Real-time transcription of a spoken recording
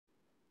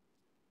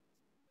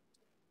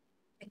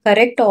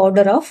correct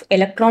order of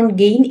electron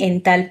gain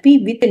enthalpy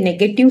with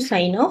negative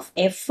sign of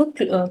F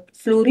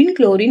fluorine,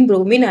 chlorine,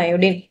 bromine,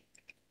 iodine.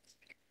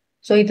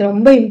 So இது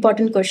ரொம்ப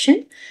important question.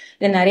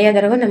 இதை நிறைய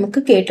தடவை நமக்கு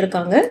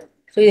கேட்டிருக்காங்க.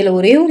 ஸோ இதில்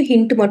ஒரே ஒரு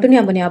ஹிண்ட் மட்டும்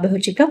நம்ம ஞாபகம்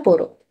வச்சுக்கிட்டா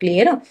போகிறோம்.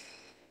 கிளியரா?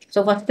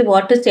 So first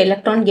what is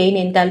electron gain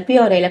enthalpy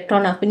R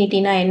electron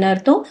அஃபினிட்டினா என்ன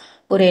அர்த்தம்?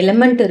 ஒரு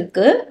எலிமெண்ட்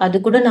இருக்கு,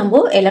 அது கூட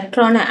நம்ம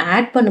எலக்ட்ரானை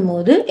ஆட்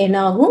பண்ணும்போது என்ன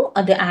ஆகும்?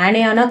 அது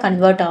ஆனையானா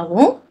கன்வெர்ட்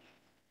ஆகும்.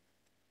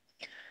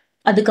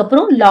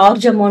 அதுக்கப்புறம்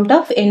large amount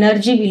of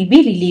energy will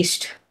be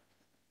released.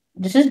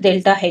 This is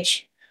delta H.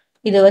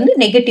 இது வந்து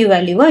நெகட்டிவ்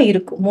வேல்யூவா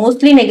இருக்கும்,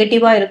 மோஸ்ட்லி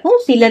நெகட்டிவா இருக்கும்.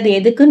 சிலது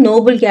எதுக்கு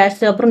நோபல் கேஸ்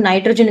அப்புறம்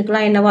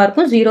நைட்ரஜனுக்குலாம் என்னவா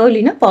இருக்கும்? ஜீரோ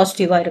இல்லைன்னா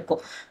பாசிட்டிவா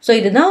இருக்கும். ஸோ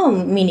இதுதான்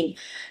மீனிங்.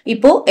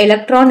 இப்போ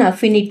electron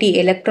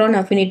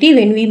affinity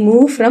when we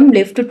move from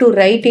left to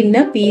right in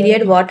a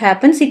period, what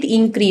happens? It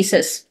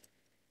increases.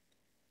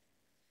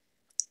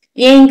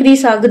 ஏன்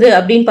இன்க்ரீஸ் ஆகுது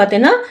அப்படின்னு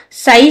பார்த்தீங்கன்னா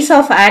size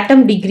of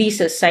atom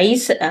decreases.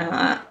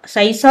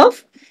 Size of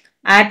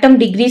atom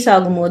degrees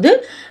ஆகும்போது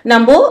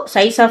நம்ம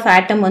சைஸ் ஆஃப்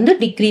ஆட்டம் வந்து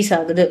டிக்ரீஸ்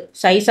ஆகுது.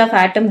 சைஸ் ஆஃப்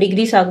ஆட்டம்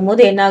டிக்ரீஸ்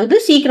ஆகும்போது என்ன ஆகுது?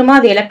 சீக்கிரமா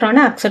அது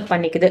எலக்ட்ரானை அக்செப்ட்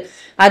பண்ணிக்குது.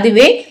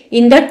 அதுவே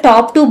இந்த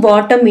top to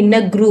bottom in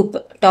a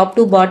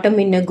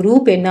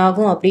group என்ன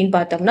ஆகும் அப்படின்னு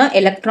பார்த்தோம்னா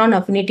எலக்ட்ரான்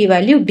அஃபினிட்டி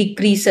வேல்யூ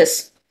டிக்ரீசஸ்.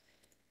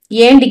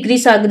 ஏன்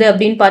டிக்ரீஸ் ஆகுது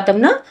அப்படின்னு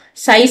பார்த்தோம்னா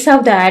size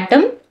of the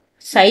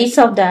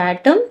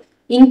atom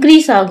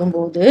increase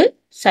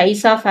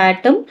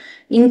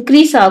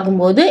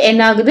ஆகும்போது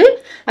என்ன ஆகுது?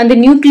 அந்த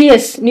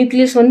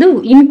நியூக்ளியஸ் வந்து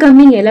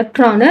இன்கமிங்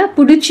எலக்ட்ரானை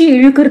பிடிச்சி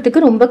இழுக்கிறதுக்கு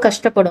ரொம்ப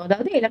கஷ்டப்படும்.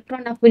 அதாவது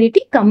எலக்ட்ரான்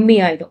அஃபினிட்டி கம்மி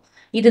ஆயிடும்.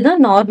 இதுதான்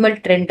நார்மல்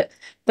ட்ரெண்ட்.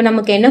 இப்போ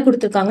நமக்கு என்ன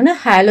கொடுத்துருக்காங்கன்னா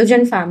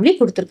ஹாலோஜன் ஃபேமிலி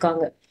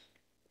கொடுத்துருக்காங்க.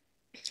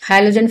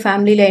 ஹாலோஜன்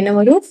ஃபேமிலியில என்ன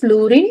வரும்?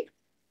 ஃப்ளூரின்,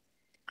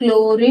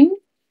 குளோரின்,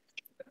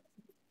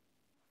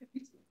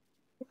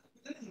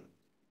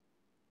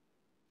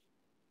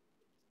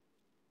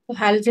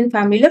 ஹாலஜன்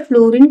ஃபேமிலியில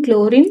ஃப்ளூரின்,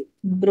 குளோரின்,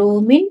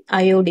 புரோமின்,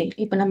 அயோடின்.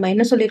 இப்போ நம்ம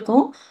என்ன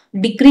சொல்லியிருக்கோம்?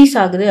 டிக்ரீஸ்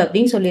ஆகுது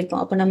அப்படின்னு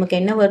சொல்லியிருக்கோம். அப்போ நமக்கு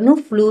என்ன வரணும்?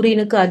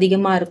 ஃப்ளூரினுக்கு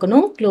அதிகமாக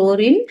இருக்கணும்,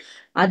 குளோரின்,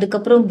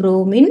 அதுக்கப்புறம்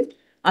புரோமின்,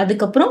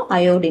 அதுக்கப்புறம்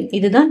அயோடின்.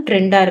 இதுதான்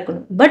ட்ரெண்டாக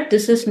இருக்கணும். But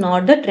this is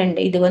not the trend.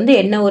 இது வந்து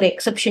என்ன ஒரு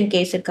எக்ஸப்ஷன்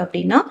கேஸ் இருக்கு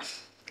அப்படின்னா,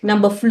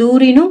 நம்ம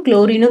ஃப்ளூரினும்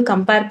குளோரினும்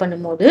கம்பேர்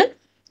பண்ணும்போது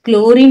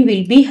chlorine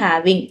will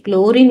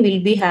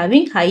be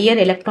having higher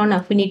electron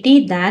affinity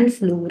than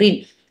fluorine.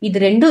 இது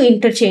ரெண்டும்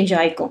இன்டர்சேஞ்ச்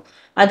ஆயிக்கும்.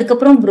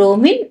 அதுக்கப்புறம்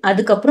புரோமின்,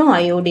 அதுக்கப்புறம்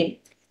அயோடின்.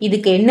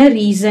 இதுக்கு என்ன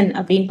ரீசன்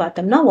அப்படின்னு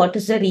பார்த்தோம்னா, வாட்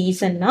இஸ் த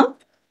ரீசன்னா,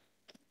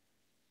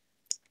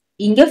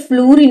 இங்க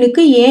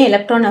ஃப்ளூரினுக்கு ஏன்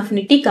எலக்ட்ரான்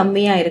அஃபினிட்டி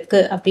கம்மியா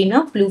இருக்கு அப்படின்னா,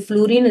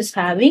 fluorine is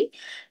having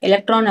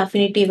electron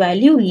affinity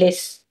value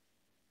less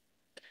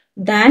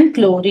than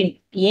chlorine.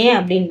 ஏன்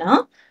அப்படின்னா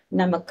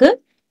நமக்கு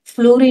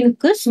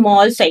ஃப்ளூரினுக்கு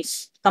small size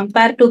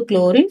compare to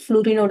chlorine.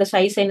 ஃப்ளூரினோட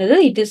size என்னது?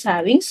 It is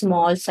having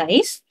small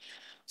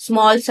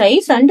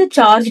size and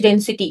charge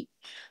density,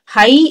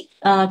 high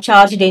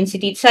charge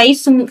density.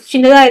 Size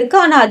சின்னதா இருக்கு,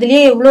 ஆனா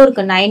அதுலயே எவ்வளவு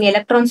இருக்கு? 9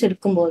 எலக்ட்ரான்ஸ்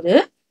இருக்கும்போது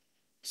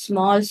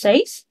small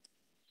size,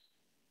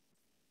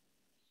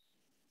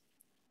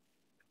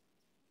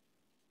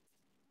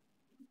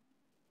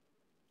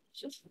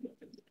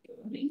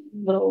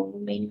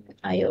 bromine,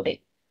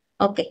 iodine.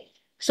 Okay,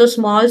 so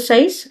small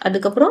size,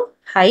 அதுக்கப்புறம்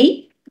ஹை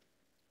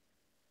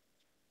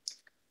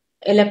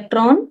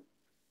எலக்ட்ரான்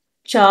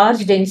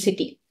சார்ஜ்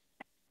டென்சிட்டி.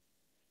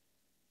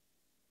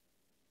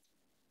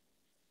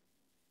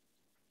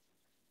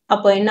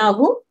 அப்போ என்ன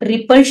ஆகும்?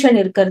 ரிப்பல்ஷன்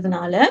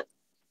இருக்கிறதுனால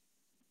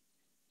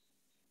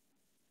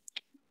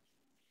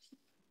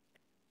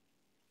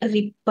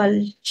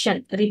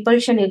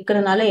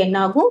என்ன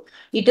ஆகும்?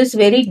 It is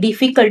very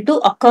difficult to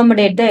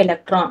accommodate the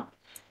electron.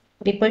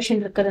 Repulsion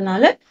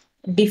இருக்கிறதுனால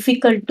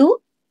டிஃபிகல்ட் டு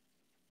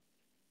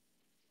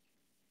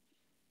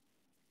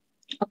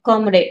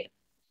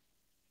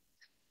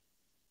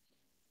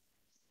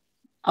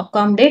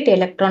அகாமடேட்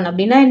எலக்ட்ரான்.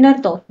 அப்படின்னா என்ன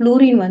அர்த்தம்?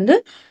 ஃப்ளூரின் வந்து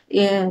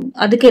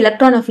அதுக்கு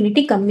எலக்ட்ரான்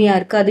அஃபினிட்டி கம்மியா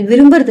இருக்கு, அது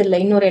விரும்புறது இல்லை.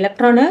 இன்னொரு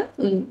எலக்ட்ரானை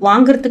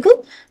வாங்குறதுக்கு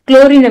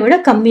குளோரினை விட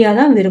கம்மியா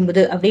தான்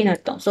விரும்புது அப்படின்னு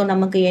அர்த்தம். ஸோ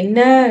நமக்கு என்ன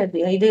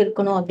இது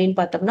இருக்கணும் அப்படின்னு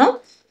பார்த்தோம்னா,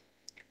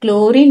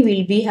 chlorine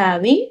will be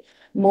having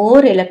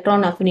more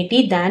electron affinity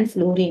than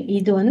fluorine.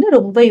 இது வந்து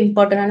ரொம்ப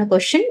இம்பார்ட்டன்டான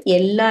கொஸ்டின்,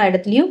 எல்லா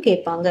இடத்துலயும்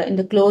கேட்பாங்க.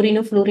 இந்த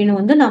குளோரினும் ஃப்ளூரினும்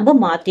வந்து நம்ம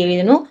மாத்தி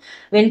எழுதணும்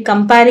வென்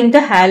கம்பேரிங்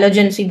த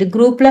ஹாலோஜன்ஸ். இது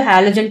குரூப்ல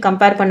ஹாலோஜன்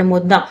கம்பேர்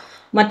பண்ணும்போது தான்.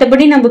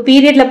 மற்றபடி நம்ம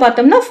பீரியட்ல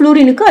பார்த்தோம்னா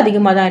ஃப்ளூரினுக்கு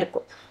அதிகமாக தான்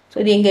இருக்கும். ஸோ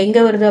இது எங்க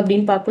வருது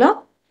அப்படின்னு பார்க்கலாம்.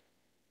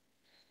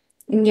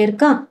 இங்க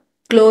இருக்கா?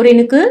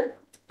 குளோரினுக்கு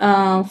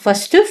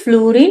first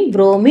fluorine,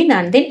 bromine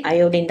and then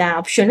iodine. The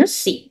option is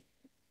C.